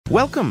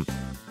Welcome!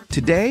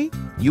 Today,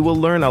 you will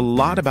learn a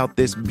lot about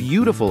this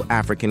beautiful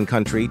African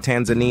country,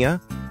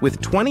 Tanzania, with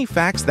 20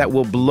 facts that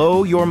will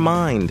blow your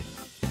mind.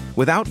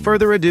 Without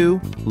further ado,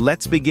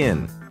 let's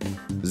begin.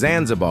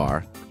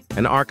 Zanzibar,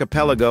 an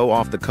archipelago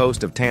off the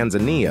coast of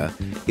Tanzania,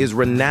 is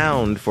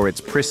renowned for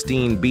its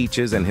pristine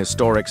beaches and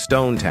historic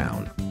stone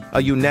town, a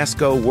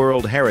UNESCO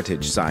World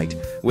Heritage Site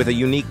with a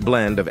unique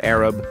blend of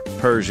Arab,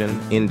 Persian,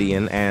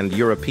 Indian, and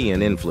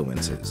European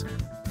influences.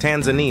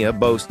 Tanzania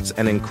boasts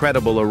an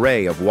incredible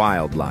array of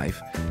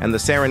wildlife, and the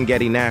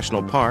Serengeti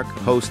National Park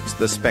hosts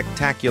the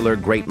spectacular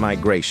Great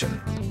Migration,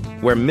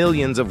 where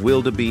millions of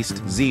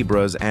wildebeest,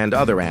 zebras, and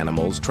other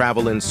animals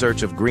travel in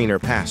search of greener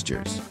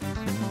pastures.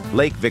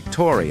 Lake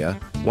Victoria,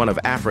 one of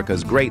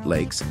Africa's Great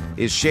Lakes,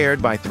 is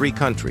shared by 3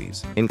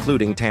 countries,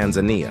 including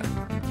Tanzania.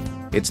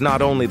 It's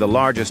not only the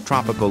largest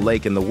tropical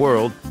lake in the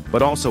world,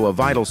 but also a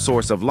vital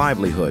source of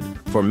livelihood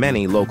for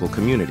many local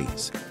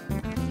communities.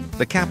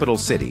 The capital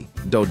city,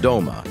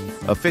 Dodoma,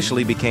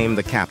 officially became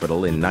the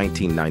capital in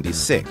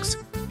 1996,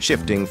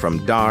 shifting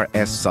from Dar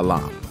es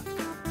Salaam.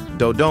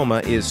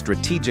 Dodoma is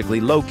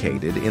strategically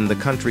located in the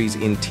country's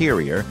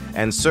interior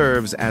and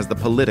serves as the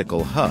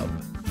political hub.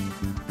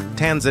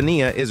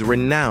 Tanzania is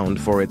renowned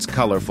for its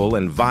colorful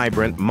and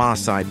vibrant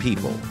Maasai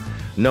people,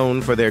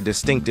 known for their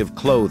distinctive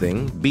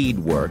clothing,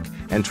 beadwork,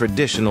 and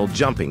traditional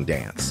jumping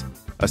dance,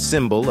 a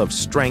symbol of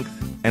strength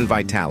and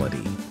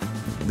vitality.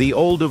 The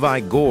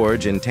Olduvai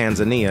Gorge in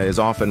Tanzania is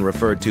often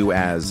referred to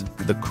as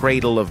the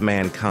cradle of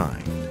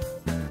mankind.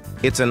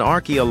 It's an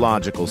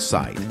archaeological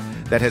site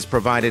that has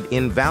provided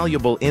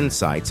invaluable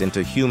insights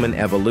into human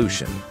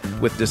evolution,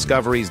 with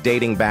discoveries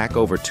dating back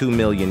over 2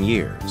 million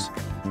years.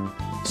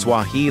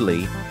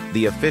 Swahili,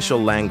 the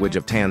official language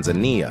of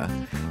Tanzania,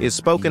 is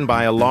spoken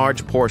by a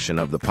large portion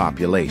of the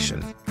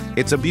population.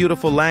 It's a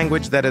beautiful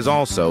language that has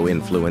also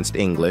influenced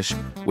English,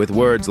 with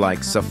words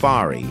like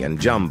safari and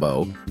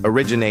jumbo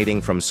originating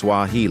from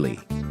Swahili.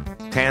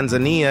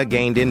 Tanzania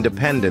gained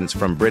independence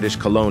from British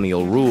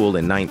colonial rule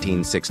in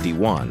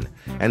 1961,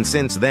 and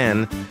since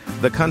then,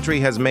 the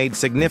country has made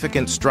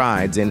significant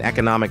strides in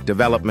economic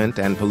development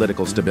and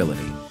political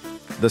stability.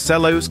 The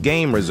Selous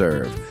Game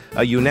Reserve,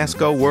 a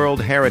UNESCO World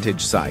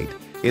Heritage Site,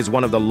 is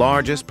one of the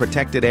largest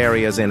protected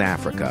areas in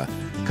Africa,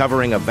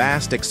 covering a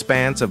vast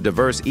expanse of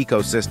diverse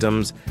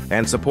ecosystems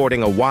and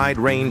supporting a wide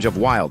range of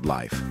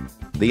wildlife.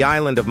 The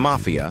island of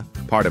Mafia,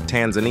 part of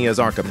Tanzania's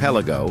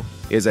archipelago,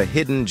 is a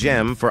hidden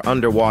gem for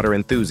underwater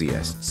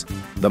enthusiasts.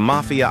 The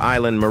Mafia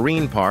Island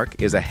Marine Park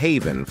is a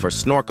haven for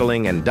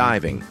snorkeling and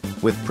diving,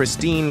 with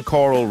pristine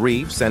coral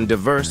reefs and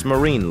diverse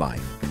marine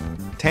life.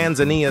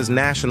 Tanzania's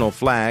national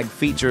flag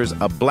features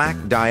a black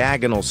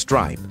diagonal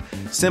stripe,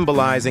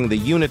 symbolizing the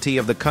unity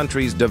of the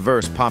country's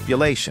diverse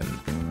population.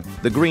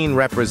 The green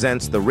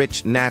represents the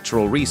rich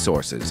natural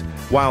resources,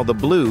 while the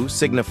blue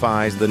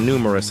signifies the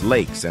numerous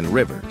lakes and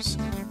rivers.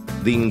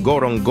 The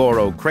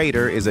Ngorongoro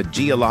crater is a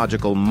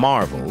geological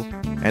marvel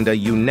and a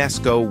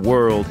UNESCO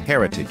World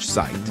Heritage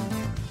Site.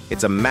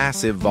 It's a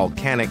massive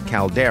volcanic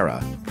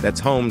caldera that's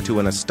home to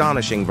an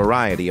astonishing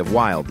variety of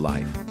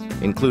wildlife,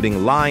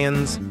 including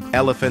lions,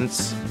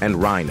 elephants,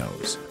 and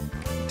rhinos.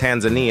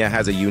 Tanzania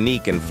has a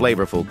unique and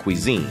flavorful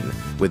cuisine,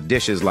 with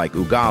dishes like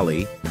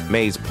ugali,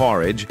 maize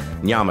porridge,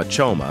 nyama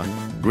choma,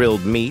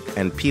 grilled meat,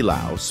 and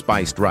pilau,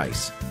 spiced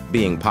rice,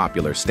 being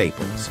popular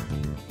staples.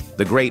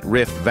 The Great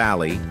Rift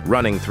Valley,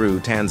 running through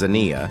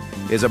Tanzania,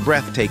 is a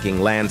breathtaking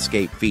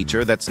landscape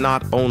feature that's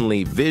not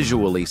only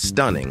visually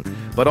stunning,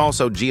 but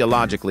also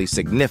geologically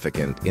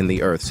significant in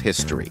the Earth's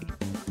history.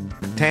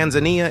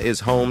 Tanzania is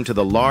home to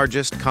the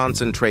largest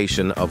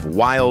concentration of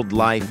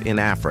wildlife in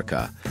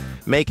Africa,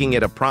 making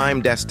it a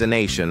prime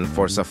destination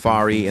for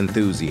safari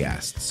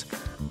enthusiasts.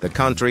 The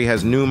country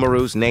has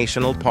numerous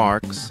national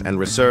parks and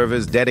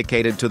reserves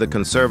dedicated to the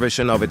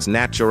conservation of its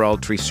natural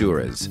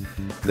treasures.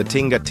 The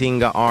Tinga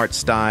Tinga art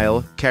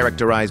style,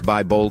 characterized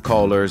by bold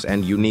colors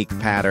and unique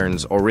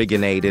patterns,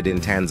 originated in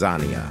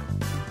Tanzania.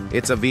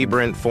 It's a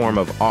vibrant form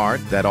of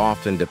art that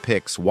often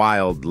depicts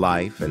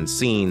wildlife and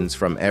scenes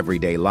from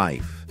everyday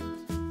life.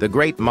 The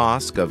Great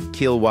Mosque of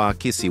Kilwa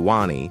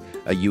Kisiwani,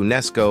 a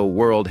UNESCO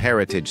World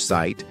Heritage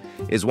Site,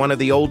 is one of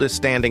the oldest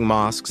standing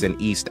mosques in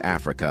East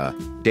Africa,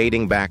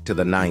 dating back to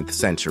the 9th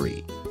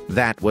century.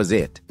 That was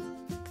it.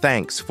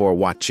 Thanks for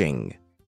watching.